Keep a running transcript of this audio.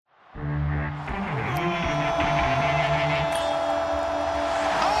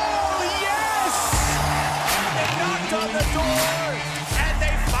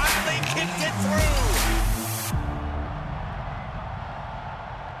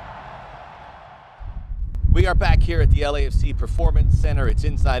We are back here at the LAFC Performance Center. It's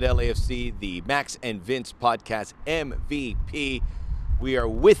Inside LAFC, the Max and Vince podcast MVP. We are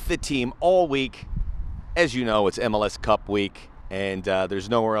with the team all week. As you know, it's MLS Cup week, and there's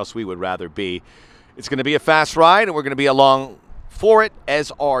nowhere else we would rather be. It's going to be a fast ride, and we're going to be along for it,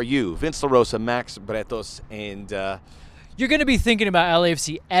 as are you. Vince LaRosa, Max Bretos, and you're going to be thinking about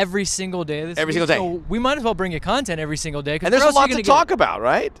LAFC every single day this every week, single day. so we might as well bring you content every single day. And there's a lot to talk about,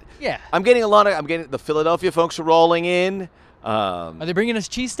 right? Yeah. I'm getting the Philadelphia folks are rolling in. Are they bringing us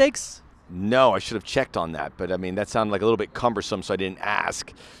cheesesteaks? No, I should have checked on that, but I mean, that sounded like a little bit cumbersome, so I didn't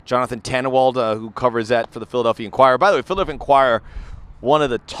ask. Jonathan Tannenwald, who covers that for the Philadelphia Inquirer. By the way, Philadelphia Inquirer, one of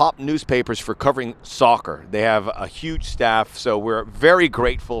the top newspapers for covering soccer. They have a huge staff, so we're very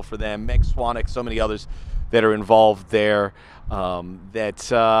grateful for them. Meg Swanek, so many others that are involved there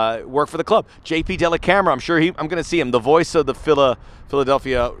that work for the club. JP Delacamera, I'm sure I'm going to see him. The voice of the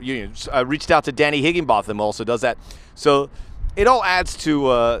Philadelphia Union reached out to Danny Higginbotham, also does that. So it all adds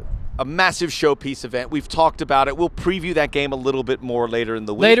to a massive showpiece event. We've talked about it. We'll preview that game a little bit more later in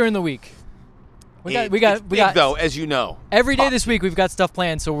the week. Later in the week. We got though, as you know. Every day this week we've got stuff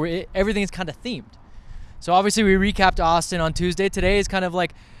planned, so everything's kind of themed. So obviously we recapped Austin on Tuesday. Today is kind of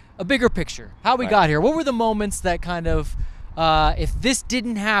like a bigger picture. How we got here. What were the moments that kind of, if this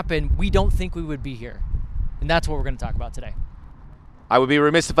didn't happen, we don't think we would be here? And that's what we're going to talk about today. I would be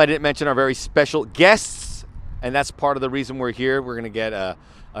remiss if I didn't mention our very special guests, and that's part of the reason we're here. We're going to get a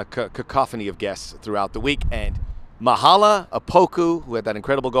cacophony of guests throughout the week. And Mahala Opoku, who had that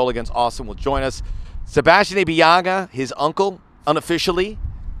incredible goal against Austin, will join us. Sebastian Ibeagha, his uncle, unofficially,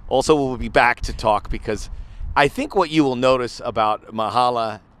 also will be back to talk, because I think what you will notice about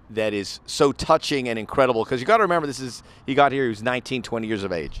Mahala that is so touching and incredible, because you got to remember, he got here, he was 19, 20 years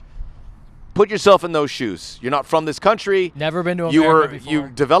of age. Put yourself in those shoes. You're not from this country. Never been to America before. You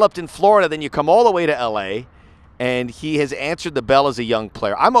developed in Florida, then you come all the way to LA, and he has answered the bell as a young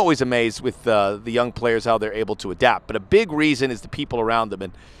player. I'm always amazed with the young players, how they're able to adapt. But a big reason is the people around them.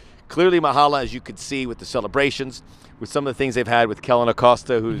 And clearly Mahala, as you could see with the celebrations, with some of the things they've had with Kellen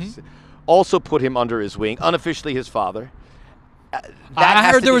Acosta, who's also put him under his wing, unofficially his father.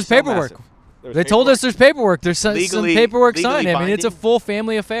 I heard there was paperwork. They told us there's paperwork. There's some paperwork signed. I mean, it's a full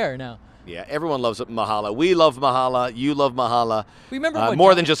family affair now. Yeah, everyone loves Mahala. We love Mahala. You love Mahala. Remember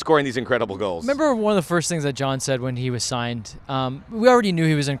more than just scoring these incredible goals. Remember one of the first things that John said when he was signed? We already knew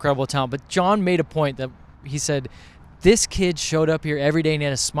he was an incredible talent, but John made a point that he said, this kid showed up here every day and he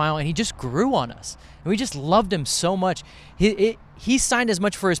had a smile, and he just grew on us. And we just loved him so much. He signed as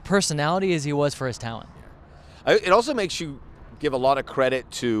much for his personality as he was for his talent. It also makes you give a lot of credit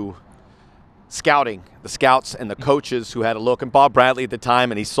to scouting, the scouts and the coaches who had a look, and Bob Bradley at the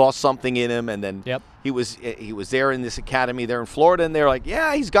time, and he saw something in him, and then he was there in this academy there in Florida, and they're like,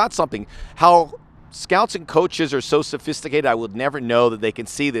 yeah, he's got something. How scouts and coaches are so sophisticated, I would never know that they can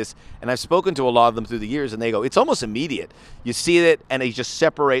see this, and I've spoken to a lot of them through the years, and they go, it's almost immediate. You see it, and he just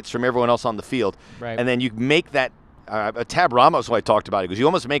separates from everyone else on the field, and then you make that, Tab Ramos, who I talked about, because you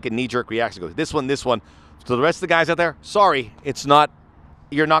almost make a knee-jerk reaction, go, this one. So the rest of the guys out there, sorry, it's not.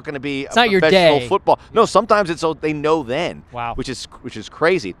 You're not going to be a professional football. No, sometimes it's so they know then. Wow. Which is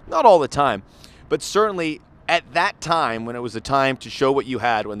crazy. Not all the time, but certainly at that time when it was the time to show what you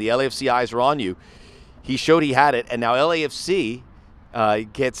had, when the LAFC eyes were on you, he showed he had it, and now LAFC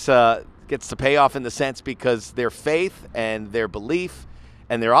gets the payoff in the sense because their faith and their belief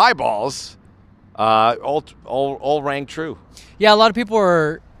and their eyeballs all rang true. Yeah, a lot of people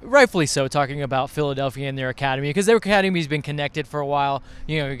are rightfully so talking about Philadelphia and their academy, because their academy's been connected for a while.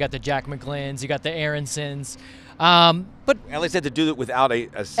 You know, you got the Jack McGlynn's, you got the Aaronsons. But LA's had to do it without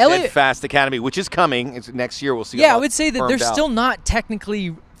a steadfast academy, which is coming. Next year we'll see. Yeah, I would say that they're still not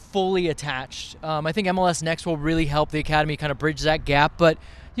technically fully attached. I think MLS Next will really help the academy kind of bridge that gap. But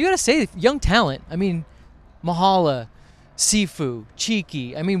you got to say, young talent. I mean, Mahala, Sifu,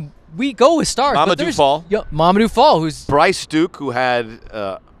 Cheeky. I mean, we go with stars. Mamadou Fall. Mamadou Fall, who's Bryce Duke, who had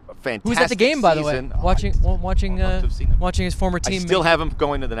fantastic. Who was at the game, by the way, watching his former team. I still have him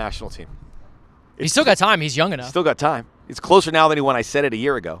going to the national team. He's still got time. He's young enough. Still got time. It's closer now than when I said it a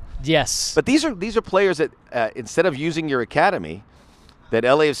year ago. Yes. But these are players that instead of using your academy, that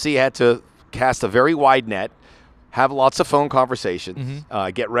LAFC had to cast a very wide net, have lots of phone conversations,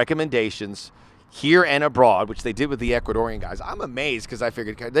 get recommendations here and abroad, which they did with the Ecuadorian guys. I'm amazed because I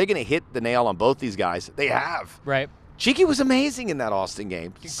figured they're going to hit the nail on both these guys. They have. Right. Cheeky was amazing in that Austin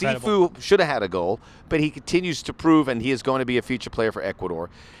game. Incredible. Sifu should have had a goal, but he continues to prove, and he is going to be a future player for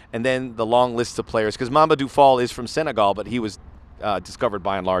Ecuador. And then the long list of players, because Mamadou Fall is from Senegal, but he was discovered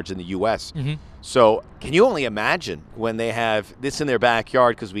by and large in the U.S. So can you only imagine when they have this in their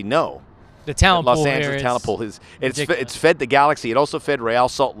backyard, because we know The talent Los pool Angeles here talent pool it's fed the Galaxy. It also fed Real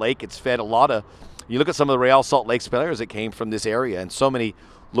Salt Lake. It's fed a lot of. You look at some of the Real Salt Lake players that came from this area, and so many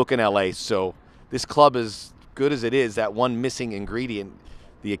look in LA. So this club, is good as it is, that one missing ingredient,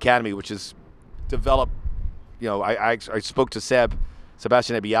 the academy, which is developed. You know, I spoke to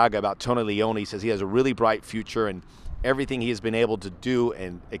Sebastian Ebiaga about Tony Leone. He says he has a really bright future, and everything he has been able to do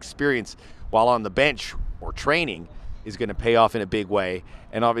and experience while on the bench or training is going to pay off in a big way.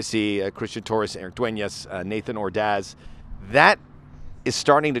 And obviously, Christian Torres, Eric Duenas, Nathan Ordaz, that is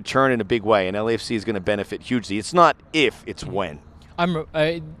starting to turn in a big way, and LAFC is going to benefit hugely. It's not if, it's when.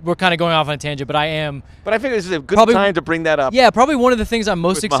 We're kind of going off on a tangent, but I am. But I figure this is a good time to bring that up. Yeah, probably one of the things I'm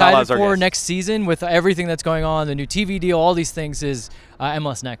most excited for next season with everything that's going on, the new TV deal, all these things, is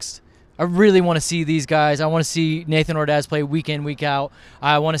MLS Next. I really want to see these guys. I want to see Nathan Ordaz play week in, week out.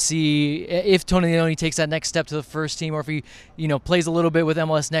 I want to see if Tony Leone takes that next step to the first team, or if he, plays a little bit with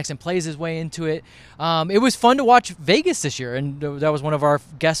MLS Next and plays his way into it. It was fun to watch Vegas this year, and that was one of our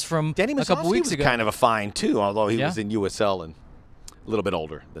guests from a couple weeks ago. Was kind of a find too, although he was in USL and a little bit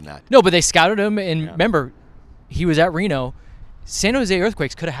older than that. No, but they scouted him, and remember, he was at Reno. San Jose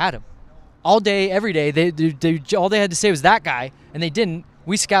Earthquakes could have had him all day, every day. All they had to say was that guy, and they didn't.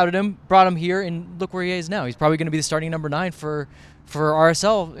 We scouted him, brought him here, and look where he is now. He's probably going to be the starting number 9 for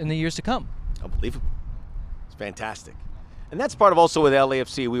RSL in the years to come. Unbelievable. It's fantastic. And that's part of also with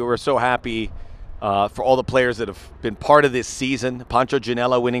LAFC. We were so happy for all the players that have been part of this season. Pancho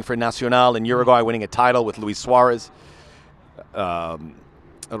Ginella winning for Nacional in Uruguay, winning a title with Luis Suarez.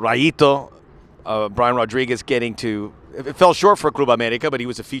 Rayito, Brian Rodriguez getting to – it fell short for Club America, but he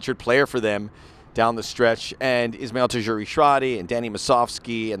was a featured player for them down the stretch, and Ismael Tajuri-Shradi and Danny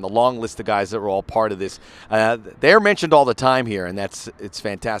Masovsky and the long list of guys that were all part of this. They're mentioned all the time here, and it's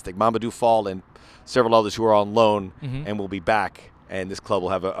fantastic. Mamadou Fall and several others who are on loan and will be back, and this club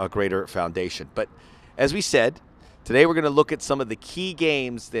will have a greater foundation. But as we said, today we're going to look at some of the key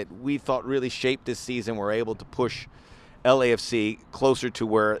games that we thought really shaped this season. We're able to push LAFC closer to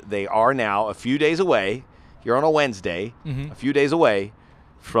where they are now, a few days away, here on a Wednesday, a few days away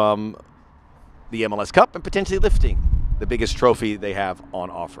from the MLS Cup and potentially lifting the biggest trophy they have on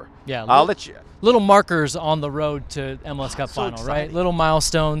offer. Yeah, I'll let you. Little markers on the road to MLS Cup final, exciting. Right? Little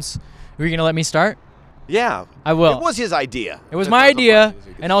milestones. Are you going to let me start? Yeah. I will. It was his idea. It was my idea,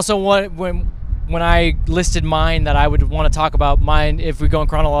 and also when I listed mine that I would want to talk about, mine, if we go in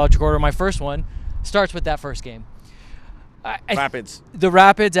chronological order, my first one starts with that first game. Rapids. The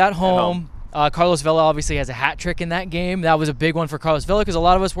Rapids at home. Carlos Vela obviously has a hat trick in that game. That was a big one for Carlos Vela because a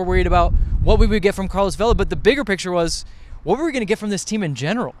lot of us were worried about what we would get from Carlos Vela, but the bigger picture was what were we going to get from this team in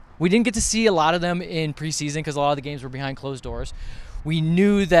general. We didn't get to see a lot of them in preseason because a lot of the games were behind closed doors. We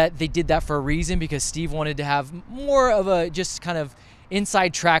knew that they did that for a reason because Steve wanted to have more of a just kind of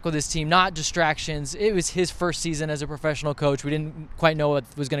inside track with his team, not distractions. It was his first season as a professional coach. We didn't quite know what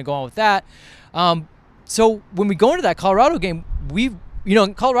was going to go on with that. So when we go into that Colorado game,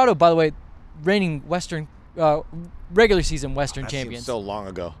 Colorado, by the way, reigning Western regular season Western champions. So long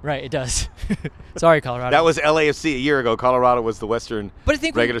ago. Right, it does. Sorry, Colorado. That was LAFC a year ago. Colorado was the Western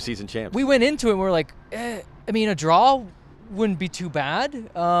regular season champs. We went into it and we were like, a draw wouldn't be too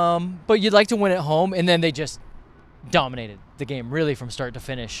bad, but you'd like to win at home, and then they just dominated the game really from start to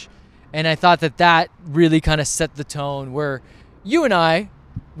finish. And I thought that really kind of set the tone where you and I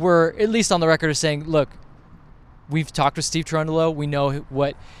were at least on the record of saying, look, we've talked with Steve Cherundolo. We know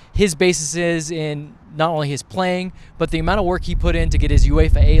what his basis is in not only his playing, but the amount of work he put in to get his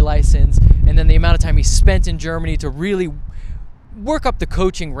UEFA A license, and then the amount of time he spent in Germany to really work up the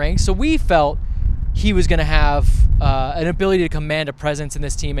coaching ranks. So we felt he was going to have an ability to command a presence in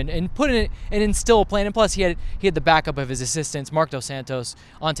this team and put in it and instill a plan. And plus, he had the backup of his assistants, Mark Dos Santos,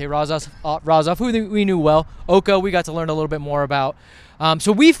 Ante Razov, who we knew well. Oka, we got to learn a little bit more about.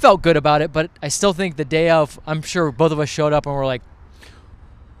 So we felt good about it, but I still think the day of, I'm sure both of us showed up and were like,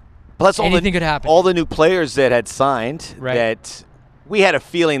 plus anything could happen. All the new players that had signed, right, that we had a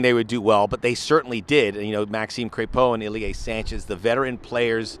feeling they would do well, but they certainly did. Maxime Crépeau and Ilie Sanchez, the veteran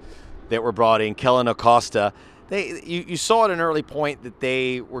players that were brought in, Kellen Acosta, you saw at an early point that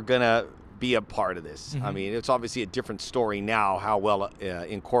they were going to be a part of this. I mean, it's obviously a different story now how well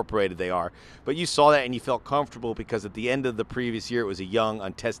incorporated they are. But you saw that and you felt comfortable because at the end of the previous year, it was a young,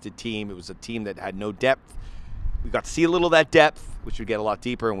 untested team. It was a team that had no depth. We got to see a little of that depth, which would get a lot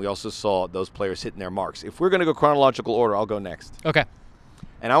deeper, and we also saw those players hitting their marks. If we're going to go chronological order, I'll go next. Okay.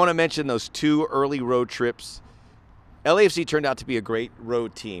 And I want to mention those 2 early road trips. LAFC turned out to be a great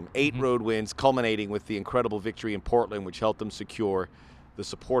road team. 8 road wins, culminating with the incredible victory in Portland, which helped them secure the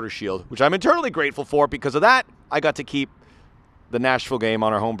Supporter Shield, which I'm eternally grateful for. Because of that, I got to keep the Nashville game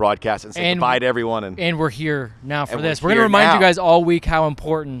on our home broadcast and say goodbye to everyone. And we're here now for this. We're going to remind you guys all week how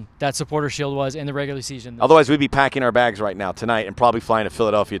important that Supporter Shield was in the regular season. Otherwise, we'd be packing our bags right now tonight and probably flying to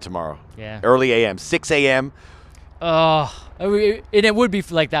Philadelphia tomorrow. Yeah. Early a.m., 6 a.m. And it would be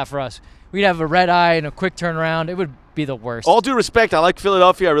like that for us. We'd have a red eye and a quick turnaround. It would be the worst. All due respect, I like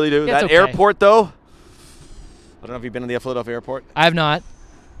Philadelphia. I really do. It's that okay. airport, though, I don't know if you've been to the Philadelphia airport. I have not.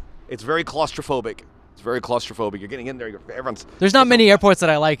 It's very claustrophobic. You're getting in there. There's not many airports that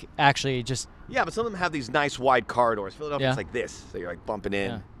I like, actually. Yeah, but some of them have these nice wide corridors. Philadelphia's like this, so you're like bumping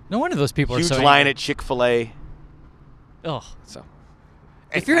in. Yeah. No wonder those people Huge are so line angry. at Chick-fil-A. Ugh. So,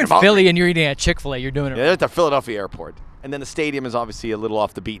 if you're in Philly and you're eating at Chick-fil-A, you're doing it right. There's the Philadelphia airport. And then the stadium is obviously a little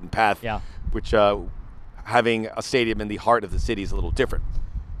off the beaten path, which having a stadium in the heart of the city is a little different.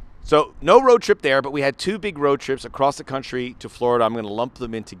 So no road trip there, but we had 2 big road trips across the country to Florida. I'm going to lump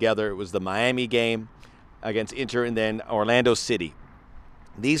them in together. It was the Miami game against Inter and then Orlando City.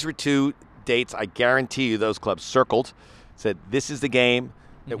 These were 2 dates I guarantee you those clubs circled, said this is the game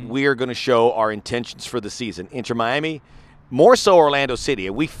that we're going to show our intentions for the season. Inter Miami, more so Orlando City.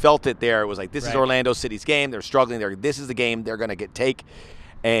 And we felt it there. It was like, this is Orlando City's game. They're struggling. This is the game they're going to take.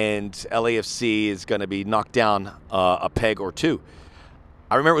 And LAFC is going to be knocked down a peg or 2.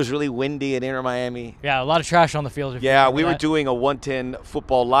 I remember it was really windy at Inter Miami. Yeah, a lot of trash on the field. Yeah, we were doing a 110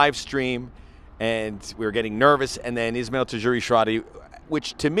 football live stream, and we were getting nervous. And then Ismail Tajuri-Shradi,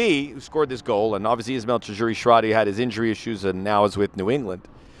 which to me, who scored this goal, and obviously Ismail Tajuri-Shradi had his injury issues and now is with New England.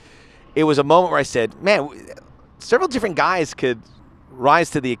 It was a moment where I said, man, several different guys could rise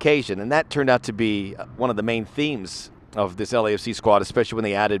to the occasion. And that turned out to be one of the main themes of this LAFC squad, especially when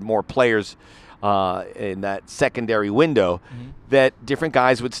they added more players in that secondary window, that different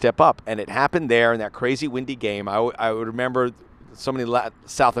guys would step up. And it happened there in that crazy windy game. I would remember so many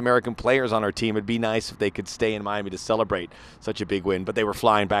South American players on our team. It'd be nice if they could stay in Miami to celebrate such a big win. But they were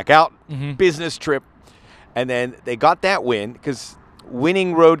flying back out, business trip. And then they got that win because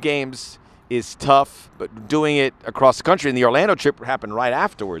winning road games is tough, but doing it across the country. And the Orlando trip happened right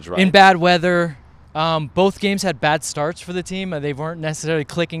afterwards, right? In bad weather. Both games had bad starts for the team. They weren't necessarily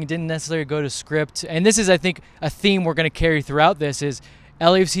clicking, didn't necessarily go to script. And this is, I think, a theme we're going to carry throughout this is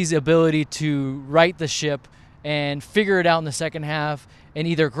LAFC's ability to right the ship and figure it out in the second half and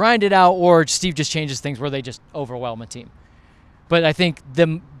either grind it out or Steve just changes things where they just overwhelm a team. But I think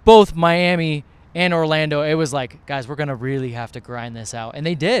both Miami and Orlando, it was like, guys, we're going to really have to grind this out. And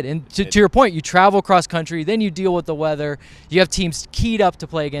they did. And to your point, you travel cross country, then you deal with the weather. You have teams keyed up to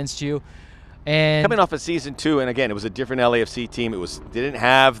play against you. And coming off of season 2, and again, it was a different LAFC team. Didn't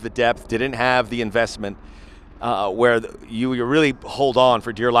have the depth, didn't have the investment where you really hold on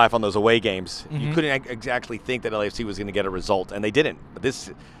for dear life on those away games. You couldn't exactly think that LAFC was going to get a result, and they didn't. But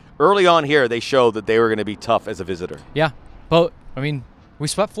early on here, they showed that they were going to be tough as a visitor. Yeah, but I mean, we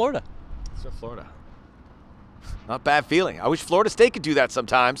swept Florida. Not a bad feeling. I wish Florida State could do that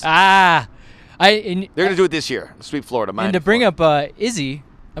sometimes. They're going to do it this year. Sweep Florida. And to bring up Izzy.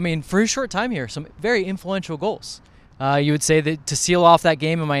 I mean, for his short time here, some very influential goals. You would say that to seal off that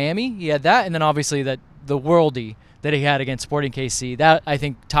game in Miami, he had that, and then obviously the worldie that he had against Sporting KC. That, I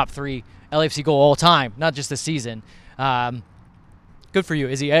think, top 3 LAFC goal all time, not just this season. Good for you,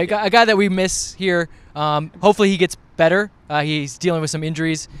 Izzy. A guy that we miss here. Hopefully he gets better. He's dealing with some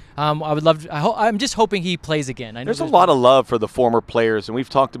injuries. I'm just hoping he plays again. I know there's a lot of love for the former players, and we've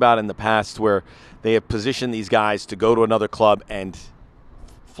talked about in the past where they have positioned these guys to go to another club and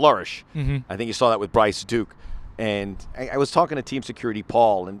flourish. I think you saw that with Bryce Duke. And I was talking to Team Security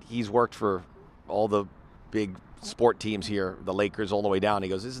Paul, and he's worked for all the big sport teams here, the Lakers all the way down. He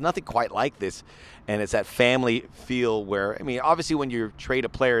goes, there's nothing quite like this. And it's that family feel where, I mean, obviously when you trade a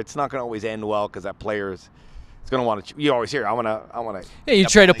player, it's not going to always end well because that player is going to want to, you always hear, I want to. Yeah, you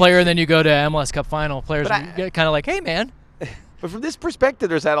trade a player and then you go to MLS Cup final. Players get kind of like, hey, man. But from this perspective,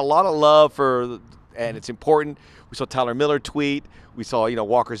 there's had a lot of love and it's important. We saw Tyler Miller tweet. We saw,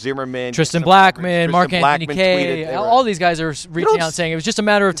 Walker Zimmerman. Tristan Blackman, Mark-Anthony Kaye. All these guys are reaching out saying it was just a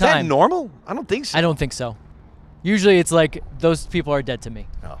matter of time. Is that normal? I don't think so. I don't think so. Usually it's like those people are dead to me.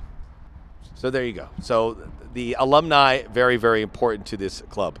 Oh. So there you go. So the alumni, very, very important to this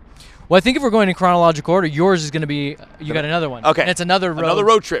club. Well, I think if we're going in chronological order, yours is going to be, you got another one. Okay. And it's another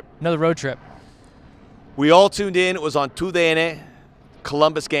road trip. Another road trip. We all tuned in. It was on TUDN,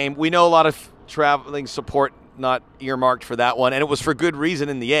 Columbus game. We know a lot of traveling support not earmarked for that one, and it was for good reason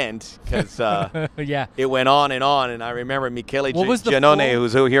in the end because it went on, and I remember Michele Giannone,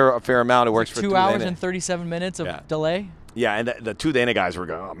 who's here a fair amount, who works for 2 hours and 37 minutes of delay. Yeah, and the TUDN guys were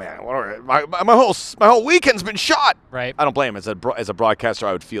going, oh man, my whole weekend's been shot. Right. I don't blame him. As a broadcaster,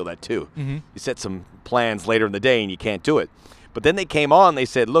 I would feel that too. You set some plans later in the day and you can't do it. But then they came on. They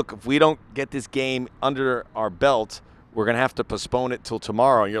said, look, if we don't get this game under our belt, we're going to have to postpone it till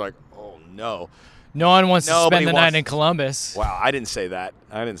tomorrow. And you're like, oh, no. No one wants to spend the night in Columbus. Wow, I didn't say that.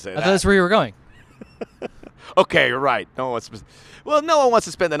 I thought that's where you were going. Okay, you're right. No one wants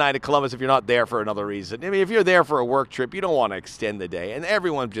to spend the night in Columbus if you're not there for another reason. I mean, if you're there for a work trip, you don't want to extend the day. And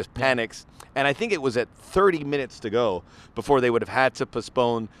everyone just panics. And I think it was at 30 minutes to go before they would have had to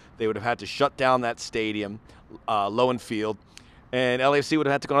postpone. They would have had to shut down that stadium, Lowen Field. And LAFC would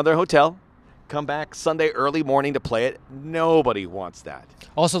have had to go to their hotel, come back Sunday early morning to play it. Nobody wants that.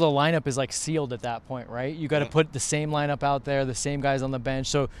 Also, the lineup is like sealed at that point, right? You got to put the same lineup out there, the same guys on the bench.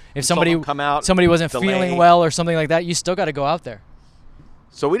 So if somebody wasn't feeling well or something like that, you still got to go out there.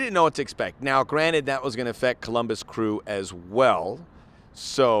 So we didn't know what to expect. Now, granted, that was going to affect Columbus Crew as well.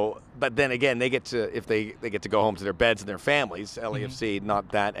 So, but then again, they get to go home to their beds and their families. LAFC,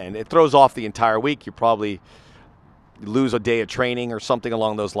 not that, and it throws off the entire week. You probably lose a day of training or something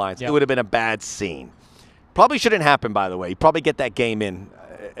along those lines. Yep. It would have been a bad scene. Probably shouldn't happen, by the way. You probably get that game in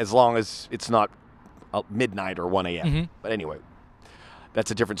as long as it's not midnight or 1 a.m. But anyway, that's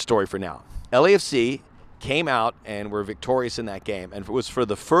a different story for now. LAFC came out and were victorious in that game. And it was for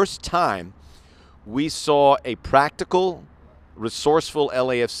the first time we saw a practical, resourceful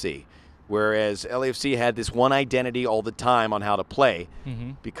LAFC, whereas LAFC had this one identity all the time on how to play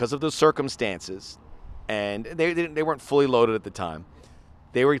because of those circumstances. And they weren't fully loaded at the time.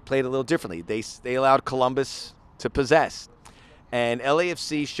 They were played a little differently. They allowed Columbus to possess. And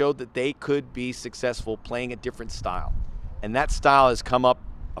LAFC showed that they could be successful playing a different style. And that style has come up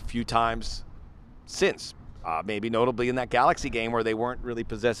a few times since, maybe notably in that Galaxy game where they weren't really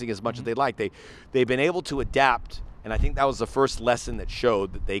possessing as much as they'd like. They've been able to adapt, and I think that was the first lesson that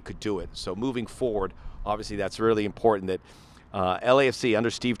showed that they could do it. So moving forward, obviously that's really important that LAFC under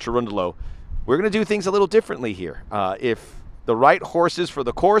Steve Cherundolo, we're going to do things a little differently here. If the right horses for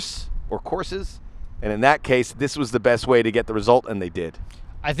the course or courses, and in that case, this was the best way to get the result, and they did.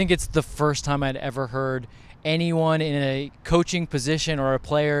 I think it's the first time I'd ever heard anyone in a coaching position or a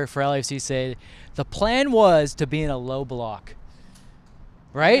player for LAFC say the plan was to be in a low block.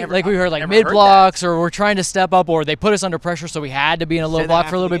 Right? Like we heard like mid blocks, or we're trying to step up, or they put us under pressure so we had to be in a low block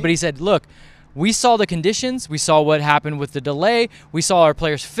for a little bit. But he said, look, we saw the conditions. We saw what happened with the delay. We saw our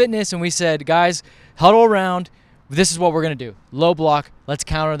players' fitness, and we said, guys, huddle around. This is what we're going to do. Low block. Let's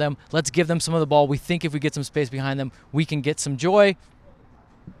counter them. Let's give them some of the ball. We think if we get some space behind them, we can get some joy.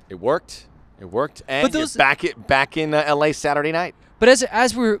 It worked. It worked. And you're back in LA Saturday night. But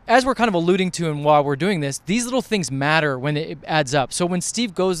as we're kind of alluding to, and while we're doing this, these little things matter when it adds up. So when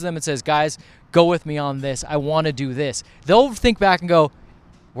Steve goes to them and says, guys, go with me on this. I want to do this. They'll think back and go,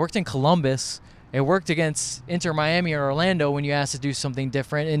 worked in Columbus. It worked against Inter Miami or Orlando when you asked to do something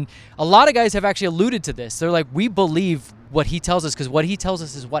different. And a lot of guys have actually alluded to this. They're like, we believe what he tells us because what he tells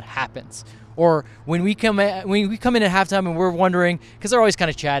us is what happens. Or when we come in at halftime and we're wondering, because they're always kind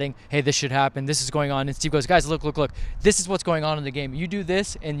of chatting, hey, this should happen, this is going on. And Steve goes, guys, look, this is what's going on in the game. You do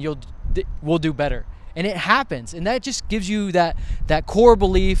this and we'll do better. And it happens. And that just gives you that core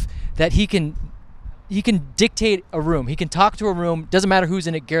belief that he can dictate a room. He can talk to a room. Doesn't matter who's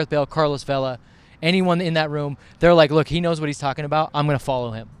in it, Gareth Bale, Carlos Vela, anyone in that room. They're like, look, he knows what he's talking about. I'm going to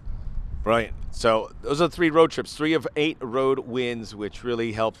follow him. Right. So those are 3 road trips, 3 of 8 road wins, which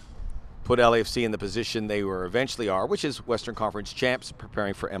really helped put LAFC in the position they were eventually are, which is Western Conference champs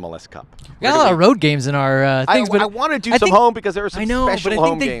preparing for MLS Cup. We got a lot of road games in our things. I want to do some home because there are some special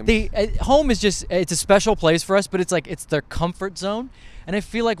home games. Home is just, it's a special place for us, but it's like it's their comfort zone. And I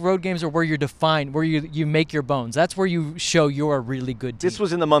feel like road games are where you're defined, where you make your bones. That's where you show you're a really good team. This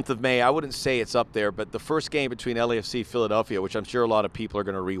was in the month of May. I wouldn't say it's up there, but the first game between LAFC Philadelphia, which I'm sure a lot of people are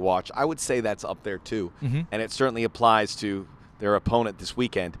going to rewatch, I would say that's up there too. And it certainly applies to their opponent this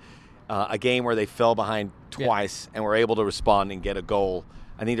weekend. A game where they fell behind twice and were able to respond and get a goal.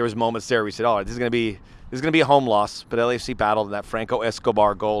 I think there was moments there we said, "Oh, this is going to be a home loss." But LAFC battled in that Franco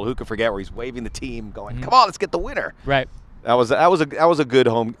Escobar goal. Who could forget where he's waving the team, going, "Come on, let's get the winner." Right. That was a good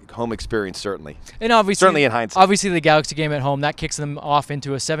home experience, certainly. And obviously, certainly in hindsight. Obviously, the Galaxy game at home that kicks them off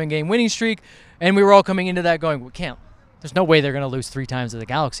into a 7-game winning streak, and we were all coming into that going, "We can't. There's no way they're going to lose 3 times to the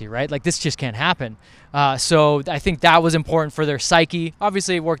Galaxy, right? Like, this just can't happen." So I think that was important for their psyche.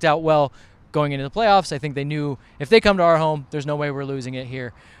 Obviously, it worked out well going into the playoffs. I think they knew if they come to our home, there's no way we're losing it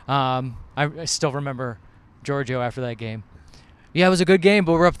here. I still remember Giorgio after that game. Yeah, it was a good game,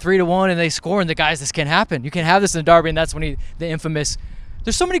 but we're up 3-1, and they score, and the guys, this can't happen. You can't have this in a derby, and that's when the infamous,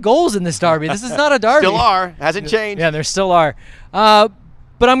 there's so many goals in this derby. This is not a derby. Still are. Hasn't changed. Yeah, there still are.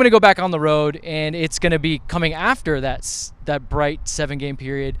 But I'm going to go back on the road, and it's going to be coming after that bright 7-game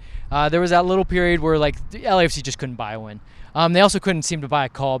period. There was that little period where, like, the LAFC just couldn't buy a win. They also couldn't seem to buy a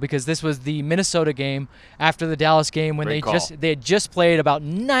call because this was the Minnesota game after the Dallas game when they had just played about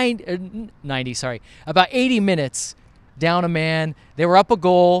 80 minutes down a man. They were up a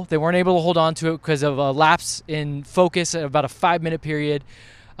goal. They weren't able to hold on to it because of a lapse in focus at about a 5-minute period.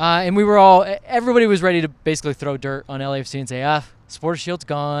 And everybody was ready to basically throw dirt on LAFC and say, Supporter Shield's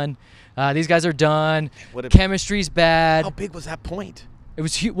gone. These guys are done. Chemistry's bad. How big was that point? It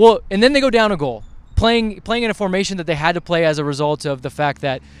was huge. Well, and then they go down a goal. Playing in a formation that they had to play as a result of the fact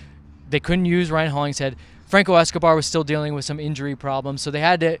that they couldn't use Ryan Hollingshead. Franco Escobar was still dealing with some injury problems, so they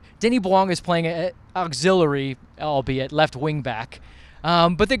had to. Denny Bouanga is playing at auxiliary, albeit left wing back.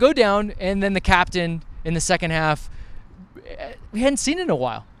 But they go down, and then the captain in the second half, we hadn't seen it in a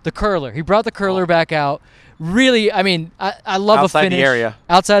while. The curler. He brought the curler back out. Really, I mean, I love outside a finish. The area.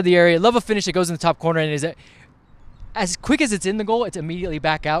 Outside the area. Love a finish that goes in the top corner, and is as quick as it's in the goal, it's immediately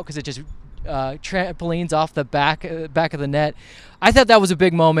back out because it just trampolines off the back of the net. I thought that was a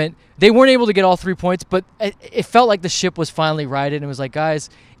big moment. They weren't able to get all 3 points, but it felt like the ship was finally righted. And it was like, guys,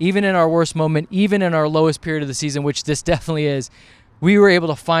 even in our worst moment, even in our lowest period of the season, which this definitely is, we were able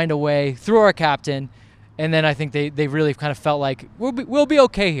to find a way through our captain. And then I think they really kind of felt like we'll be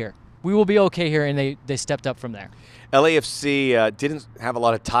okay here. We will be okay here, and they stepped up from there. LAFC didn't have a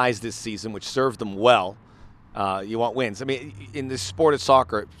lot of ties this season, which served them well. You want wins. I mean, in this sport of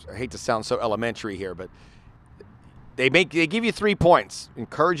soccer, I hate to sound so elementary here, but they give you 3 points,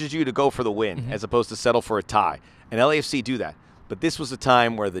 encourages you to go for the win as opposed to settle for a tie. And LAFC do that. But this was a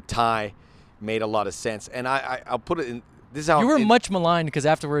time where the tie made a lot of sense. And I'll put it in this is how you were much maligned because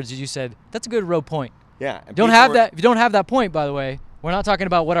afterwards you said that's a good road point. Yeah. If you don't have that point, by the way, we're not talking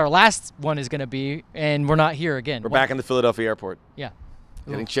about what our last one is going to be, and we're not here again. We're back in the Philadelphia airport. Yeah.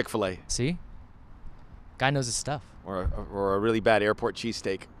 Getting Chick-fil-A. See? Guy knows his stuff. Or a really bad airport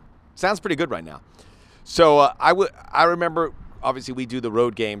cheesesteak. Sounds pretty good right now. So I remember, obviously, we do the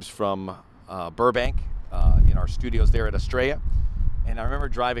road games from Burbank in our studios there at Estrella. And I remember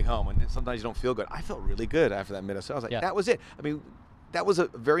driving home, and sometimes you don't feel good. I felt really good after that Minnesota. I was like, that was it. I mean, that was a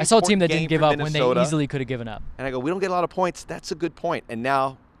very I saw a team that game didn't give up when they easily could have given up. And I go, we don't get a lot of points. That's a good point. And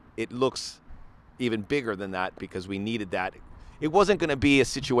now it looks even bigger than that because we needed that. It wasn't going to be a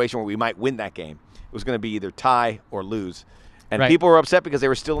situation where we might win that game. It was going to be either tie or lose. And people were upset because they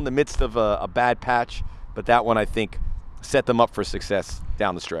were still in the midst of a bad patch. But that one, I think, set them up for success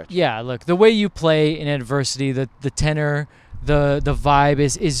down the stretch. Yeah, look, the way you play in adversity, the tenor, the vibe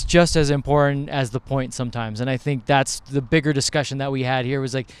is just as important as the point sometimes. And I think that's the bigger discussion that we had here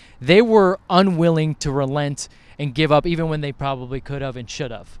was like they were unwilling to relent and give up even when they probably could have and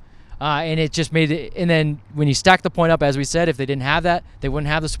should have. And it just made it. And then when you stack the point up, as we said, if they didn't have that, they wouldn't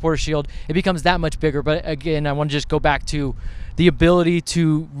have the supporter shield. It becomes that much bigger. But again, I want to just go back to the ability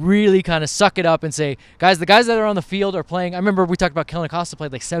to really kind of suck it up and say, guys, the guys that are on the field are playing. I remember we talked about Kellen Acosta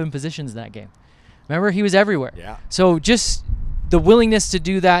played like 7 positions in that game. Remember, he was everywhere. Yeah. So just the willingness to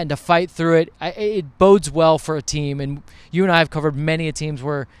do that and to fight through it, it bodes well for a team. And you and I have covered many a teams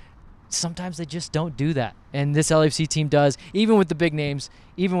where sometimes they just don't do that. And this LAFC team does, even with the big names,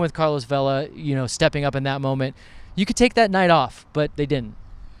 even with Carlos Vela, stepping up in that moment. You could take that night off, but they didn't.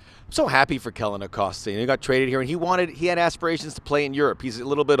 I'm so happy for Kellen Acosta. He got traded here, and he had aspirations to play in Europe. He's a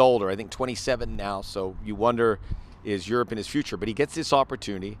little bit older, I think 27 now, so you wonder, is Europe in his future? But he gets this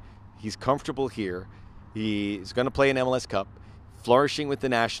opportunity. He's comfortable here. He's going to play an MLS Cup, flourishing with the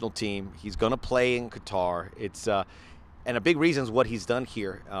national team. He's going to play in Qatar. And a big reason is what he's done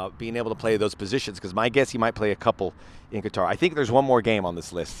here, being able to play those positions, because my guess he might play a couple in Qatar. I think there's one more game on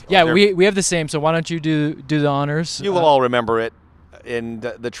this list. Yeah, we have the same, so why don't you do the honors? You will all remember it. And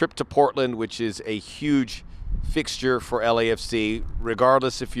the trip to Portland, which is a huge fixture for LAFC,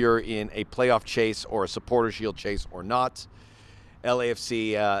 regardless if you're in a playoff chase or a supporter shield chase or not.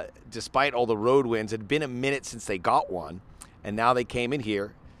 LAFC, despite all the road wins, it had been a minute since they got one, and now they came in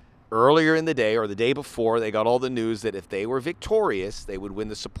here. Earlier in the day or the day before, they got all the news that if they were victorious, they would win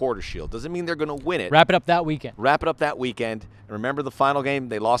the Supporter Shield. Doesn't mean they're going to win it. Wrap it up that weekend. And remember the final game?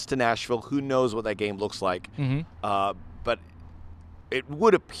 They lost to Nashville. Who knows what that game looks like? But it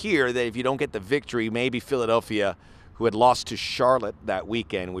would appear that if you don't get the victory, maybe Philadelphia, who had lost to Charlotte that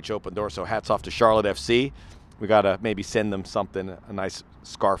weekend, which opened doors, so hats off to Charlotte FC. We got to maybe send them something, a nice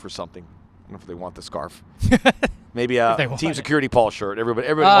scarf or something. I don't know if they want the scarf. Maybe a Team Security Paul shirt.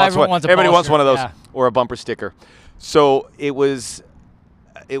 Everybody wants one of those, or a bumper sticker. So it was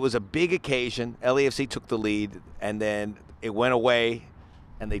a big occasion. LAFC took the lead, and then it went away,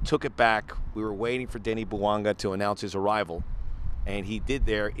 and they took it back. We were waiting for Denny Bouanga to announce his arrival, and he did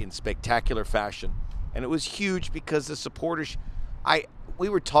there in spectacular fashion. And it was huge because the supporters. we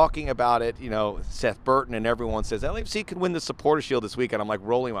were talking about it, Seth Burton and everyone says LAFC could win the Supporter Shield this weekend. I'm like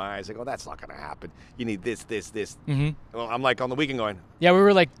rolling my eyes. I go, that's not going to happen. You need this. Mm-hmm. Well, I'm like on the weekend going, yeah, we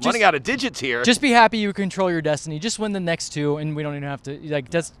were like running out of digits here. Just be happy you control your destiny. Just win the next two, and we don't even have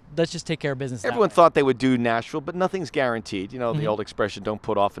to let's just take care of business. Everyone thought they would do Nashville, but nothing's guaranteed. The old expression, don't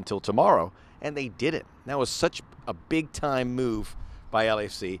put off until tomorrow. And they did it. That was such a big-time move by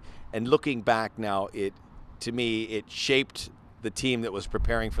LAFC. And looking back now, to me, it shaped the team that was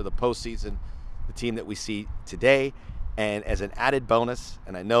preparing for the postseason, the team that we see today. And as an added bonus,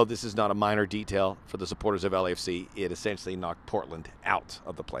 and I know this is not a minor detail for the supporters of LAFC, it essentially knocked Portland out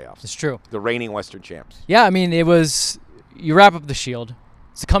of the playoffs. It's true. The reigning Western champs. Yeah, I mean, you wrap up the Shield.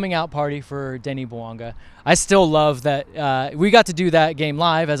 It's a coming out party for Denis Bouanga. I still love that we got to do that game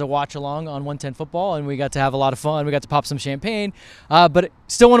live as a watch along on 110 Football, and we got to have a lot of fun. We got to pop some champagne. But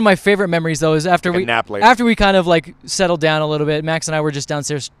still one of my favorite memories, though, is after we kind of like settled down a little bit. Max and I were just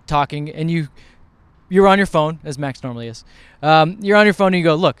downstairs talking, and you're on your phone, as Max normally is. You're on your phone, and you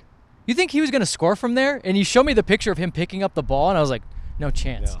go, look, you think he was going to score from there? And you show me the picture of him picking up the ball, and I was like, no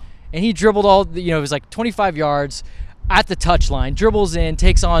chance. No. And he dribbled it was like 25 yards at the touchline, dribbles in,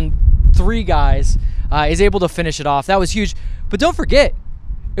 takes on 3 guys, is able to finish it off. That was huge. But don't forget,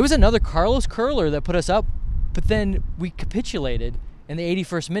 it was another Carlos Curler that put us up, but then we capitulated in the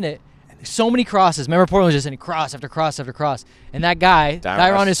 81st minute. So many crosses. Remember, Portland was just hitting cross after cross after cross. And that guy,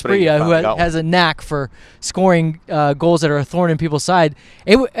 Dairon Asprilla, who has a knack for scoring goals that are a thorn in people's side,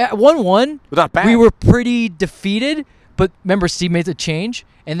 at 1-1, we were pretty defeated. But remember, Steve made the change,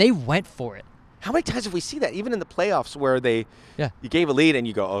 and they went for it. How many times have we seen that? Even in the playoffs where you gave a lead and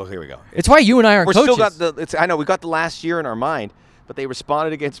you go, oh, here we go. It's why you and I aren't coaches. I know we got the last year in our mind, but they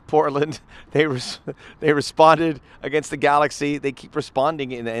responded against Portland. They responded against the Galaxy. They keep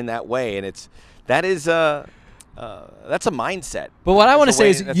responding in that way, and that's a mindset. But what I want to say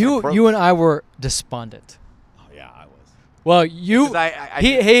is you and I were despondent. Oh yeah, I was. Well, he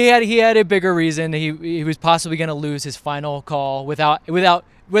had a bigger reason. He was possibly going to lose his final call without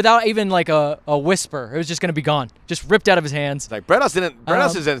even like a whisper. It was just going to be gone, just ripped out of his hands. Like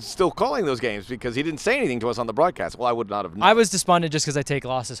Brenos isn't still calling those games because he didn't say anything to us on the broadcast. Well, I would not have known. I was despondent just because I take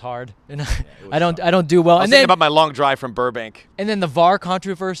losses hard, and I don't do well. I was thinking about my long drive from Burbank. And then the VAR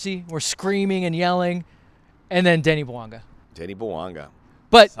controversy. We're screaming and yelling, and then Denis Bouanga.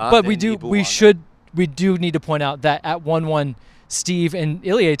 But we do need to point out that at 1-1. Steve and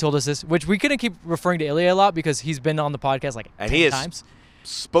Ilya told us this, which we couldn't keep referring to Ilya a lot because he's been on the podcast like 10 times.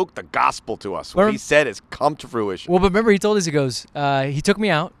 Spoke the gospel to us. What he said has come to fruition. Well, but remember, he told us, he goes, he took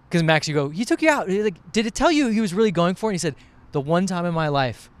me out, because Max, you go, he took you out. Like, did it tell you he was really going for it? And he said, the one time in my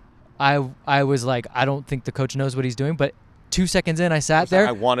life, I was like, I don't think the coach knows what he's doing, but 2 seconds in, I sat there.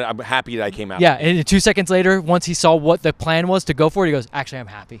 I'm happy that I came out. Yeah, and 2 seconds later, once he saw what the plan was to go for it, he goes, actually, I'm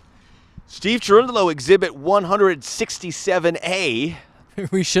happy. Steve Cherundolo, Exhibit 167A.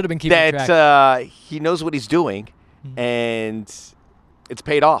 We should have been keeping track. That he knows what he's doing, and it's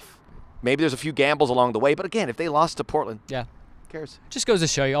paid off. Maybe there's a few gambles along the way, but again, if they lost to Portland, who cares? Just goes to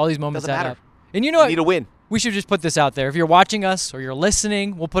show you all these moments doesn't matter. Up. And you know what? You need a win. We should just put this out there. If you're watching us or you're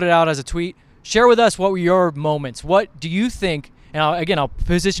listening, we'll put it out as a tweet. Share with us what were your moments. What do you think? And I'll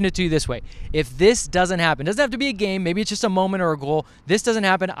position it to you this way. If this doesn't happen, it doesn't have to be a game. Maybe it's just a moment or a goal. This doesn't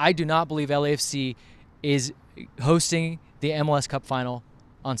happen. I do not believe LAFC is hosting the MLS Cup final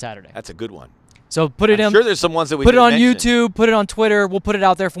on Saturday. That's a good one. So put it in. I'm sure there's some ones that we put it on mention. YouTube, put it on Twitter. We'll put it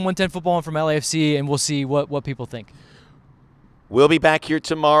out there from 110 Football and from LAFC, and we'll see what people think. We'll be back here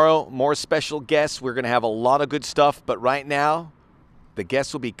tomorrow. More special guests. We're going to have a lot of good stuff. But right now, the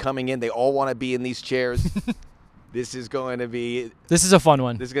guests will be coming in. They all want to be in these chairs. This is going to be... This is a fun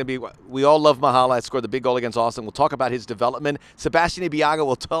one. This is going to be... We all love Mahala. Scored the big goal against Austin. We'll talk about his development. Sebastian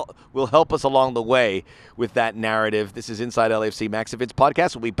Ibeagha will help us along the way with that narrative. This is Inside LAFC Max and Vince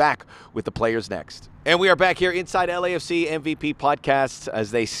Podcast. We'll be back with the players next. And we are back here Inside LAFC MVP Podcast.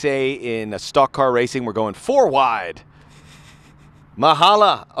 As they say in stock car racing, we're going 4 wide.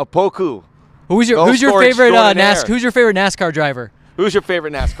 Mahala Opoku. Who's your favorite Who's your favorite NASCAR driver? Who's your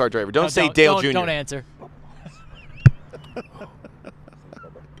favorite NASCAR driver? Don't say Dale Jr. Don't answer.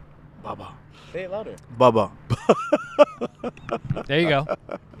 Bubba. Say it louder. Bubba. There you go.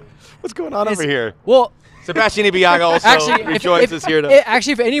 What's going on over here? Well, Sebastian Ibeagha also rejoins us here.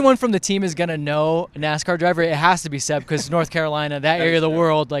 Actually, if anyone from the team is gonna know a NASCAR driver, it has to be Seb, because North Carolina, that area of the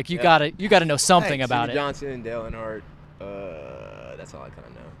world, like you gotta know something about it. Johnson and Dale Earnhardt. That's all I kind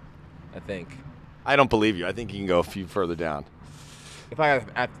of know. I think. I don't believe you. I think you can go a few further down. If I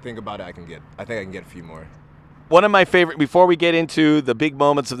have to think about it, I think I can get a few more. One of my favorite, before we get into the big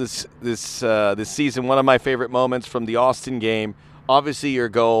moments of this season, one of my favorite moments from the Austin game, obviously your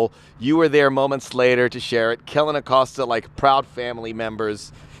goal. You were there moments later to share it. Kellen Acosta, like proud family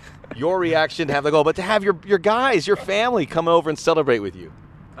members. Your reaction to have the goal, but to have your guys, your family come over and celebrate with you.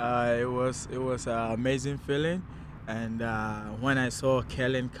 It was an amazing feeling. And when I saw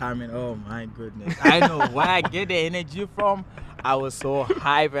Kellen coming, oh my goodness. I know where I get the energy from. I was so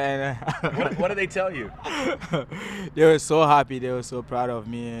hyped. And What did they tell you? They were so happy. They were so proud of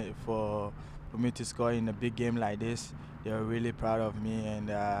me for me to score in a big game like this. They were really proud of me, and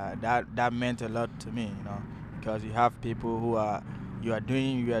that meant a lot to me, you know, because you have people who you are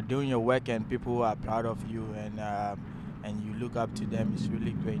doing your work, and people who are proud of you, and you look up to them. It's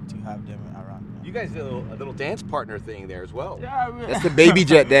really great to have them around. You guys did a little dance partner thing there as well. Yeah, That's the baby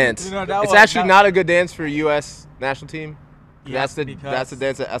jet dance. You know, it's actually not a good dance for U.S. national team. Yeah, that's the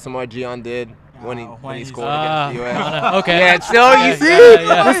dance that SMR Gian did when he scored Ah, against the U.S. okay. Yeah, so you see,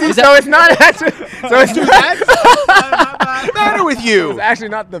 yeah. so it's not actually, so it's What's the matter with you? It's actually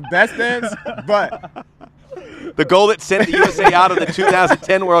not the best dance, but The goal that sent the USA out of the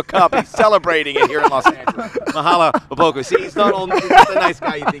 2010 World Cup. He's celebrating it here in Los Angeles. Mahalo, Maboko. See, he's not the nice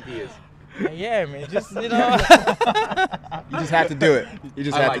guy you think he is. Yeah, man. Just you just have to do it. You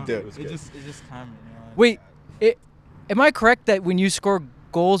just have to do it. It's just coming. You know? Wait, am I correct that when you score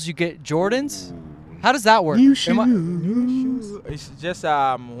goals, you get Jordans? How does that work? New Shoes. It's just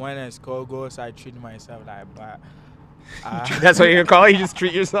when I score goals, I treat myself like. That's what you're gonna call it? You just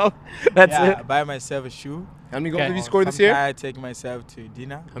treat yourself? That's yeah, it? buy myself a shoe. How many goals Okay. have you scored this year? I take myself to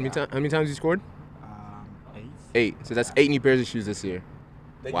dinner. How many times you scored? 8. 8. So that's 8 new pairs of shoes this year.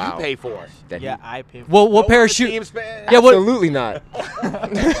 That Wow. you pay for. That Yeah, I pay for What pair of shoes? Yeah, what? Absolutely not.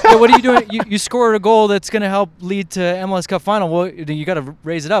 Yeah, what are you doing? You scored a goal that's going to help lead to MLS Cup final. What, you got to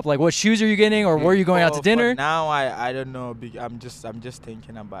raise it up. Like, what shoes are you getting, or where are you going out to for dinner? now, I don't know. I'm just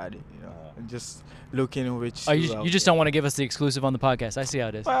thinking about it. You know, I'm just looking which. Oh, shoe I'll you just get. don't want to give us the exclusive on the podcast. I see how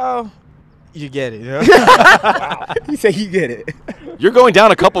it is. Well, you get it. You know? You say you get it. You're going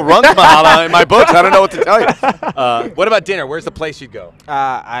down a couple rungs, Mahala, in my books. I don't know what to tell you. What about dinner? Where's the place you'd go?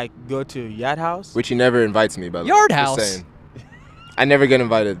 I go to Yard House. Which he never invites me, by the way. Yard Just House? saying. I never get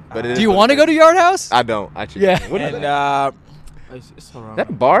invited. But it is Do you what want it to go is. to Yard House? I don't, actually. Yeah. What is And that? it's around. Is that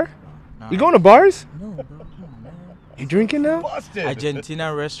a bar? No. You going to bars? No, bro, no, man. You drinking now?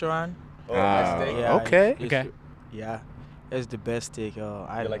 Argentina restaurant. Oh, nice steak. Yeah, okay. it's- Okay. Yeah, it's the best steak.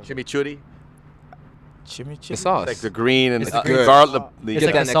 I You like love chimichurri? chimichurri. The sauce. Like the green and It's the good. garlic. It's Get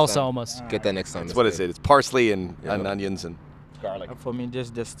like a that next salsa time. almost. Get that next time. What is it? It's parsley and Yeah. onions and garlic. For me,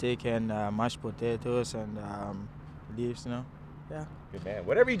 just the steak and mashed potatoes and leaves. You know. Yeah. Good man.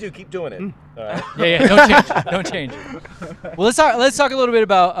 Whatever you do, keep doing it. All right. Yeah, don't change. Don't change. Well, let's talk a little bit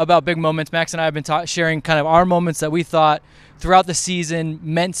about big moments. Max and I have been sharing kind of our moments that we thought throughout the season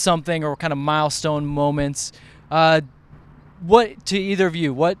meant something, or kind of milestone moments. What to either of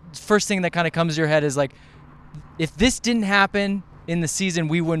you? What first thing that kind of comes to your head is like, if this didn't happen in the season,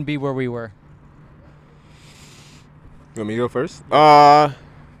 we wouldn't be where we were. You want me to go first?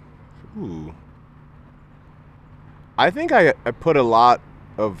 Ooh. I think I put a lot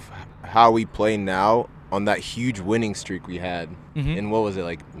of how we play now on that huge winning streak we had in, what was it,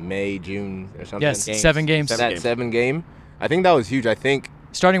 like May, June or something? Yes, 7 games. That 7 game. I think that was huge. I think,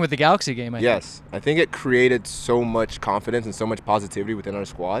 Starting with the Galaxy game, I think. yes, I think it created so much confidence and so much positivity within our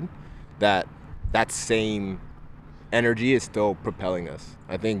squad that same energy is still propelling us.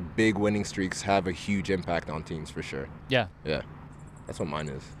 I think big winning streaks have a huge impact on teams for sure. Yeah. Yeah, that's what mine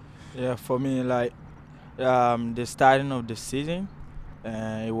is. Yeah, for me, like the starting of the season,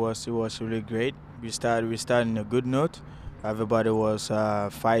 it was really great. We started in a good note. Everybody was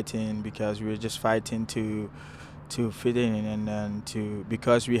fighting because we were just fighting to fit in and to,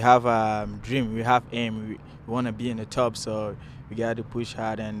 because we have a dream, we have aim, we want to be in the top, so we got to push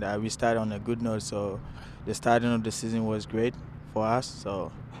hard, and we started on a good note. So the starting of the season was great for us.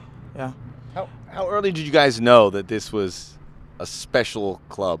 So yeah. How early did you guys know that this was a special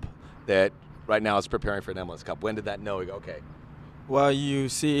club that right now is preparing for an MLS Cup? When did that know? You go, okay. Well, you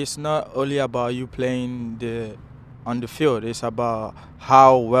see, it's not only about you playing on the field. It's about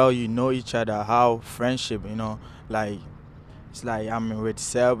how well you know each other, how friendship, you know, like it's like I'm with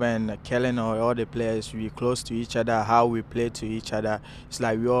Seb and Kellen or all the players. We close to each other. How we play to each other. It's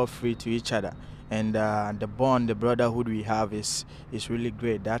like we're all free to each other, and the bond, the brotherhood we have is really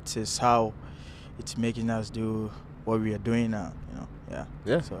great. That is how it's making us do what we are doing now. You know, yeah.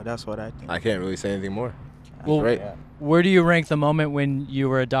 Yeah. So that's what I think. I can't really say anything more. Well, Great. where do you rank the moment when you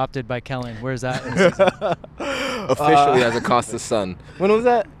were adopted by Kellen? Where's that in the season? Officially as Acosta's son. When was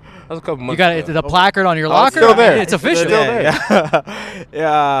that? That was a couple months You got ago. the placard on your Oh, locker? it's still there. It's official. Still there.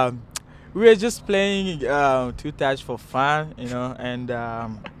 Yeah. we were just playing two touch for fun, you know, and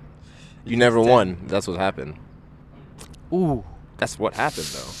You never won. That's what happened. Ooh. That's what happened,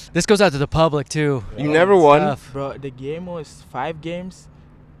 though. This goes out to the public too. You never won. Tough. bro. The game was 5 games,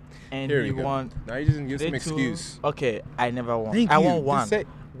 and Here he we go. won. Now you just give some 3-2. excuse. Okay, I never won. Thank I you. won Just one. say-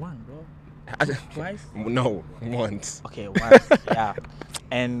 One, bro. Twice? Twice? No, once. Okay, once. Yeah,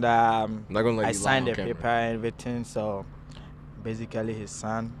 and I'm not gonna let I you lie signed on the camera. paper and everything. So basically, his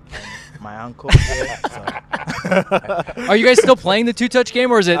son and my uncle. Yeah, so. Are you guys still playing the 2-touch game,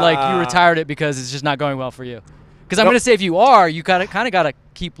 or is it like you Uh, retired it because it's just not going well for you? Because I'm Nope. gonna say if you are, you kind of gotta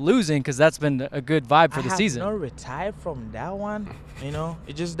keep losing because that's been a good vibe for I the have season. not retired from that one, you know.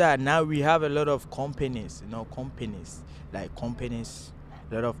 It's just that now we have a lot of companies, you know,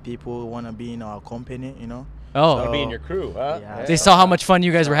 a lot of people want to be in our company, you know. Oh, So- Be in your crew, huh? Yeah. they saw how much fun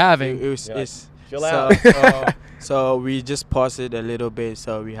you guys were having. It was, Chill so, out. so we just paused it a little bit.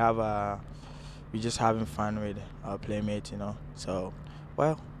 So we have we just having fun with our playmates, you know. So,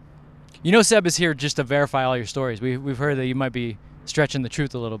 well, You know, Seb is here just to verify all your stories. We've heard that you might be stretching the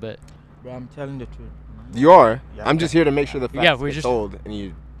truth a little bit. bro, I'm telling the truth. You are. Yeah. I'm just here to make sure the facts Yeah, we get just- told, and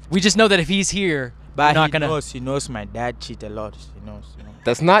you. We just know that if he's here, But we're not gonna. he knows my dad cheat a lot. He knows, you know.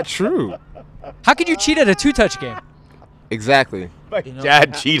 That's not true. How could you cheat at a 2-touch game? Exactly. You know,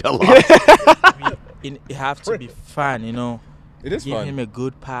 Dad cheat a lot. it have to be fun, you know. It is Give fun. him a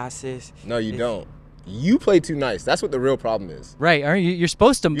good passes. No, you If- don't. You play too nice. That's what the real problem is. Right? Aren't you? You're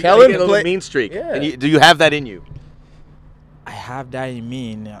supposed to. You Kellen gotta get a little play- mean streak. Yeah. And do you have that in you? I have that in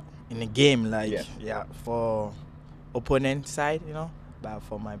me in the game, like Yeah. for opponent side, you know, but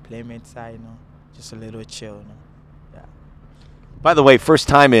for my playmate side, you know, just a little chill, you know. Yeah. By the way, first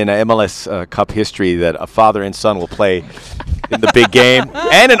time in MLS Cup history that a father and son will play in the big game,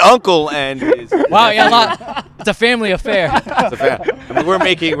 and an uncle and his Wow, yeah, a lot. It's a family affair. It's a fact. I mean,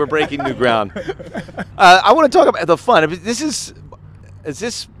 we're breaking new ground. I want to talk about the fun. Is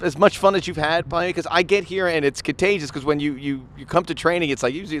this as much fun as you've had, Pioneer? Because I get here and it's contagious. Because when you come to training, it's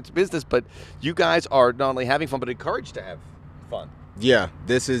like usually it's business, but you guys are not only having fun but encouraged to have fun. Yeah,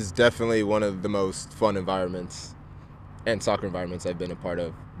 this is definitely one of the most fun environments and soccer environments I've been a part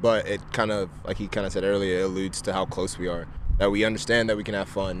of. But it kind of, like he kind of said earlier, it alludes to how close we are. That we understand that we can have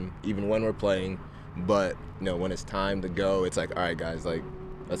fun even when we're playing, but you know, when it's time to go, it's like, all right, guys, like,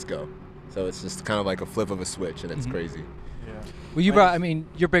 let's go. So it's just kind of like a flip of a switch, and it's crazy. Well, you brought. I mean,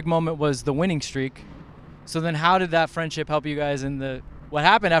 your big moment was the winning streak. So then, how did that friendship help you guys in the? What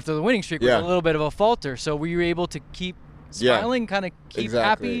happened after the winning streak was Yeah. a little bit of a falter. So were you able to keep Yeah. smiling, kind of keep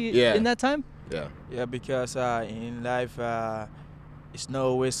Exactly. happy Yeah. in that time? Yeah. Yeah, because in life, it's not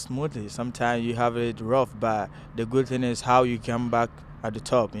always smoothly. Sometimes you have it rough, but the good thing is how you come back at the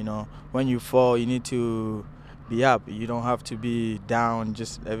top, you know. When you fall, you need to be up. You don't have to be down,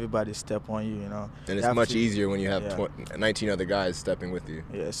 just everybody step on you, you know. And You it's have much to- easier when you have Yeah. 19 other guys stepping with you.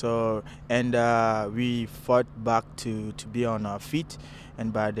 Yeah, so, and we fought back to be on our feet,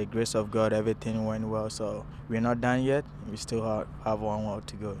 and by the grace of God, everything went well. So we're not done yet. We still have one more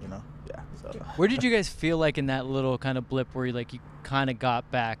to go, you know. Yeah. So. Where did you guys feel like in that little kind of blip where you kind of got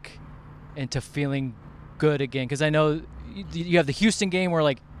back into feeling good again? Because I know you have the Houston game where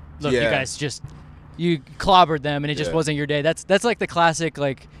look, you Yeah. guys just you clobbered them and it just Yeah. wasn't your day. That's like the classic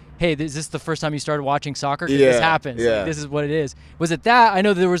hey, is this the first time you started watching soccer? 'Cause this Yeah, happens. Like, yeah. this is what it is. Was it that? I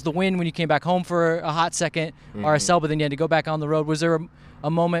know there was the win when you came back home for a hot second, RSL, but then you had to go back on the road. Was there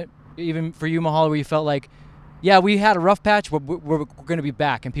a moment, even for you, Mahal, where you felt like, yeah, we had a rough patch, we're going to be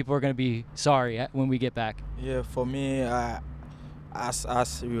back, and people are going to be sorry when we get back? Yeah, for me,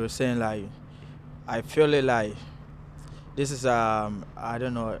 as we were saying, like, I feel it like this is I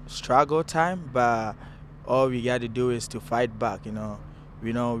don't know, struggle time, but all we got to do is to fight back, you know.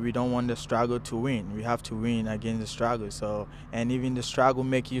 We don't want the struggle to win. We have to win against the struggle. So, and even the struggle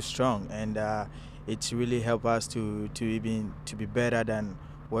make you strong, and it's really help us to be better than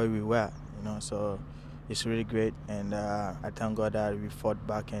where we were, you know. So it's really great, and I thank God that we fought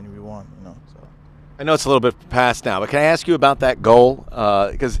back and we won, you know. So. I know it's a little bit past now, but can I ask you about that goal?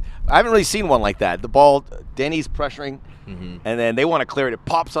 Because I haven't really seen one like that. The ball, Denny's pressuring, and then they want to clear it. It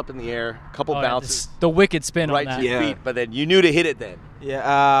pops up in the air, a couple bounces, The wicked spin right on to that. your feet, but then you knew to hit it then.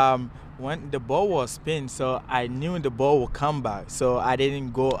 Yeah, when the ball was spin, so I knew the ball would come back. So I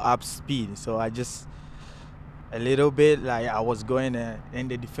didn't go up speed. So I just a little bit like I was going there,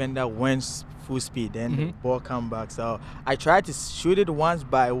 and the defender went full speed. Then the ball come back. So I tried to shoot it once,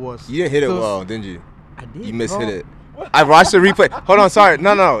 but it was. You didn't hit it close. well, didn't you? I did. You mishit bro. it. I watched the replay. Hold on, sorry.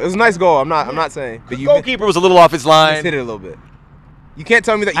 No. It was a nice goal. I'm not saying. But you Goalkeeper was a little off his line. hit it a little bit. You can't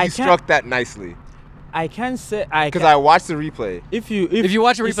tell me that I you can't- struck that nicely. I can't say Because I watched the replay. if If you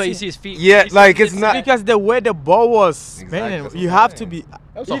watch a replay, you see his feet. Yeah, like it's not. because the way the ball was Exactly, spinning, that's you what I'm have to saying. be.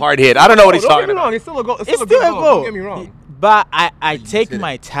 That was a hard hit. I don't know what he's Don't talking get me about. wrong. It's still a goal. It's a still good a goal. goal. Don't get me wrong. But I you take hit it.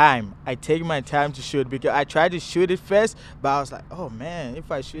 my time. I take my time to shoot because I tried to shoot it first, but I was like, oh man,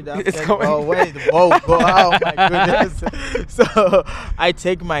 if I shoot that It's first going ball, where is the ball go? Oh my goodness. So I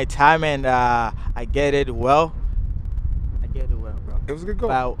take my time and I get it well. I get it well, bro. It was a good goal.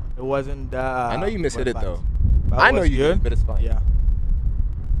 But it wasn't. I know you mishit it but- though. but it I know was you good. did, but it's fine. Yeah.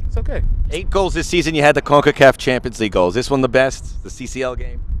 It's okay. 8 goals this season. You had the CONCACAF Champions League goals. This one the best? The CCL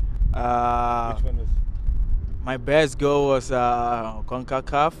game? Which one was? My best goal was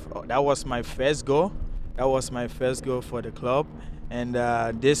CONCACAF. That was my first goal. That was my first goal for the club. And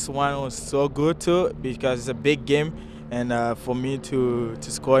this one was so good too because it's a big game. And for me to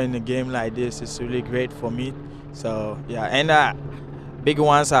score in a game like this is really great for me. So, yeah. And big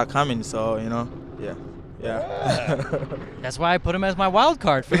ones are coming. So, yeah. That's why I put him as my wild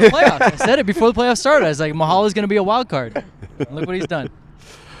card for the playoffs. I said it before the playoffs started. I was like, Mahala's going to be a wild card. And look what he's done.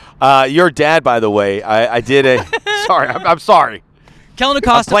 Your dad, by the way, I did a. Sorry, I'm sorry. Kellen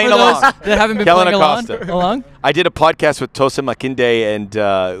Acosta, for playing those along. that haven't been Kellen playing Acosta. along. I did a podcast with Tosin Makinde, and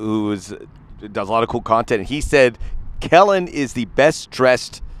does a lot of cool content. And he said Kellen is the best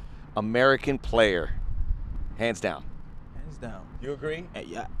dressed American player, hands down. Hands down. You agree?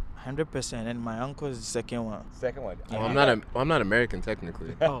 Yeah. 100%. And my uncle is the second one. Second one. Well, I'm not American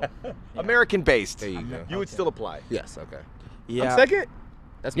technically. Oh. American based. There you go. You would still apply. Yes. Okay. Yeah. I'm second.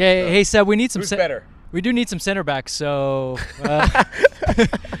 That's Yeah, messed up. hey Seb, we need some. Who's better? We do need some center backs. So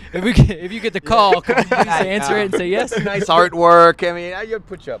if you get the call, can you please answer it and say yes. Nice artwork. I mean, I'd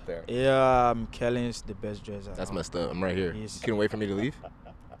put you up there. Yeah, Kellen is the best dresser. That's messed up. I'm right here. Yes. You can wait for me to leave.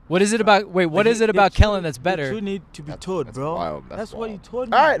 What is it about? Wait, what is it about Kellen that's better? You need to be told, that's bro. wild. That's That's what you wild. told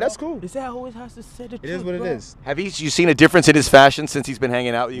me. All right, bro. that's cool. Is that always has to say the truth? It is what it bro? is. Have you seen a difference in his fashion since he's been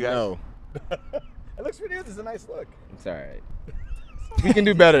hanging out with you guys? No, It looks pretty good. It's a nice look. it's all right. We can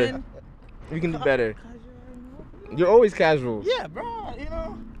do better. We can do better. You're always casual. Yeah, bro.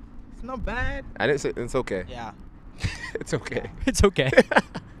 It's not bad. I didn't say it's okay. Yeah. It's okay. It's okay.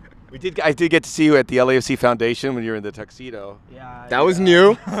 I did get to see you at the LAFC Foundation when you were in the tuxedo. Yeah. That was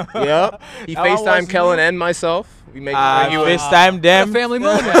new. Yep. He That one was FaceTimed Kellen new. and myself. We made You sure he was, FaceTime A them. family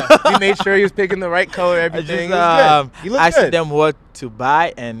moment. we made sure he was picking the right color. I Everything. just It was good. You look asked good. them what to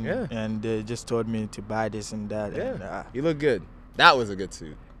buy, and Yeah. and they just told me to buy this and that. Yeah. And, You look good. That was a good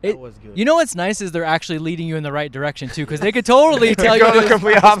suit. that was good. You know what's nice is they're actually leading you in the right direction too, because they could totally tell you Go the to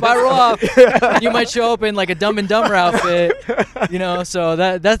complete spiral off. You might show up in like a Dumb and Dumber outfit, So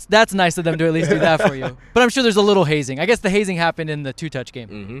that's nice of them to at least do that for you. But I'm sure there's a little hazing. I guess the hazing happened in the 2-touch game.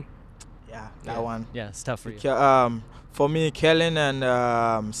 Mm-hmm. Yeah, that one. Yeah, it's tough for you. For me, Kellen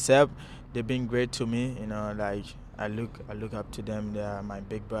and Seb, they've been great to me. Like I look up to them. They are my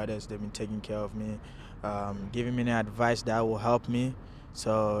big brothers. They've been taking care of me, giving me advice that will help me.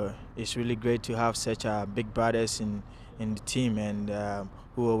 So it's really great to have such big brothers in the team and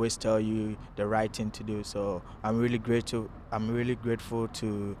who always tell you the right thing to do. So I'm really grateful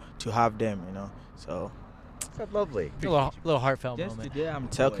to have them. So. That's lovely. A little heartfelt Just moment. today, I'm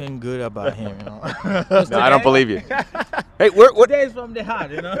talking good about him. No, I don't believe you. Hey, what Days from the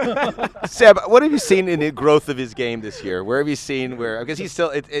heart, Seb, what have you seen in the growth of his game this year? Where have you seen because he's still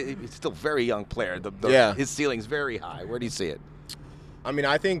he's still a very young player. Yeah. His ceiling's very high. Where do you see it? I mean,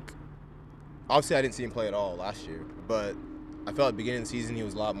 I think obviously I didn't see him play at all last year, but I felt at the beginning of the season he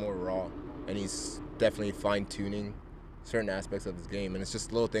was a lot more raw, and he's definitely fine-tuning certain aspects of his game, and it's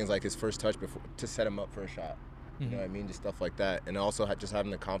just little things like his first touch before to set him up for a shot. You know what I mean? Just stuff like that, and also just having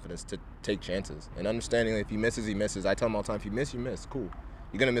the confidence to take chances and understanding that if he misses, he misses. I tell him all the time, if you miss, you miss. Cool.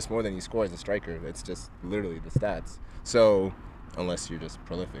 You're gonna miss more than you score as a striker. It's just literally the stats. So. Unless you're just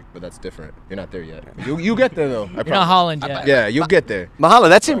prolific, but that's different. You're not there yet. You get there though. You're not Holland yet. Yeah, you'll get there. Mahala,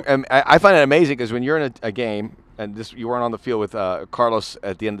 I find it amazing because when you're in a game, and you weren't on the field with Carlos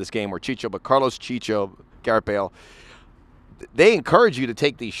at the end of this game, or Chicho, but Carlos, Chicho, Gareth Bale, they encourage you to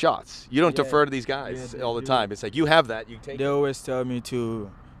take these shots. You don't defer to these guys all the time. It's like you have that, you take They always tell me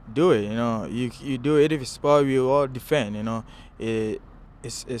to do it. You do it. If it's sport, we all defend. It's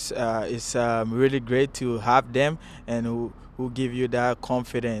really great to have them and who give you that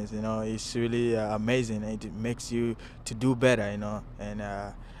confidence. It's really amazing. It makes you to do better. And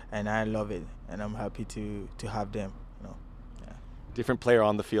I love it, and I'm happy to have them. Different player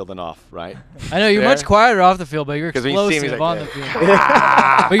on the field than off, right? I know you're much quieter off the field, but you're 'Cause when you see him, explosive he's on like,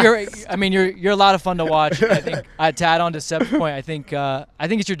 the field. But you're a lot of fun to watch. I think to add on to Seb's point, I think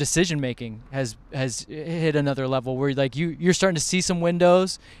it's your decision making has hit another level where like you're starting to see some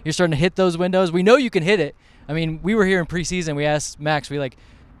windows. You're starting to hit those windows. We know you can hit it. I mean, we were here in preseason. We asked Max.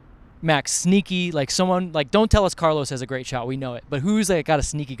 Max, sneaky, like someone, like don't tell us Carlos has a great shot. We know it. But who's like got a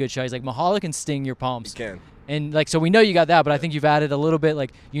sneaky good shot? He's like, Mahala can sting your palms. He can. And like, so we know you got that, but I think you've added a little bit,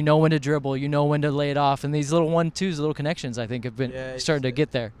 like, you know when to dribble, you know when to lay it off. And these little 1-2s, little connections, I think have been starting to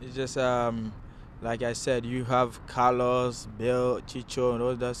get there. It's just, like I said, you have Carlos, Bill, Chicho, and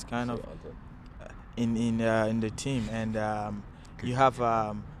all those kind of in the team. And you have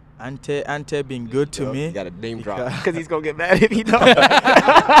Ante being good to me. You got a name drop because he's gonna get mad if he don't.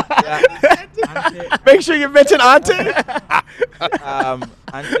 Make sure you mention Ante.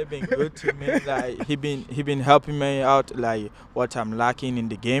 Ante been good to me. Like he been helping me out, like what I'm lacking in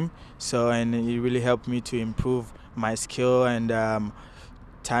the game. So and he really helped me to improve my skill and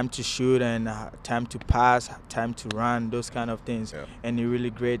time to shoot and time to pass, time to run, those kind of things. Yeah. And he's really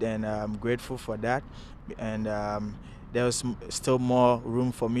great, and I'm grateful for that. And there's still more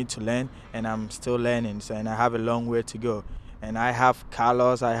room for me to learn, and I'm still learning. So, and I have a long way to go. And I have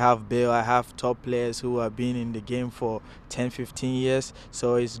Carlos, I have Bill, I have top players who have been in the game for 10, 15 years.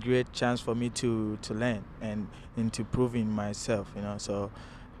 So it's a great chance for me to learn and to proving myself, you know. So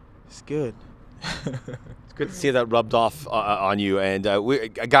it's good. It's good to see that rubbed off on you. And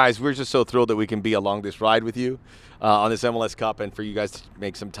guys, we're just so thrilled that we can be along this ride with you on this MLS Cup, and for you guys to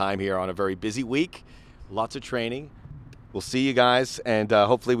make some time here on a very busy week. Lots of training. We'll see you guys, and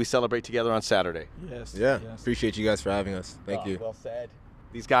hopefully we celebrate together on Saturday. Yes. Yeah. Yes. Appreciate you guys for having us. Thank you. Well said.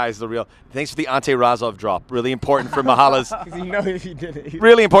 These guys, the real. Thanks for the Ante Razov drop. Really important for Mahala's. You know if he did it.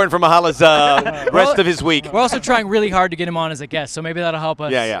 Really important for Mahala's rest of his week. We're also trying really hard to get him on as a guest, so maybe that'll help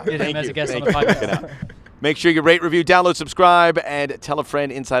us get him Thank as you. a guest Thank on the you. podcast. Make sure you rate, review, download, subscribe, and tell a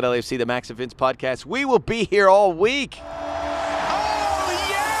friend. Inside LAFC, the Max and Vince podcast. We will be here all week.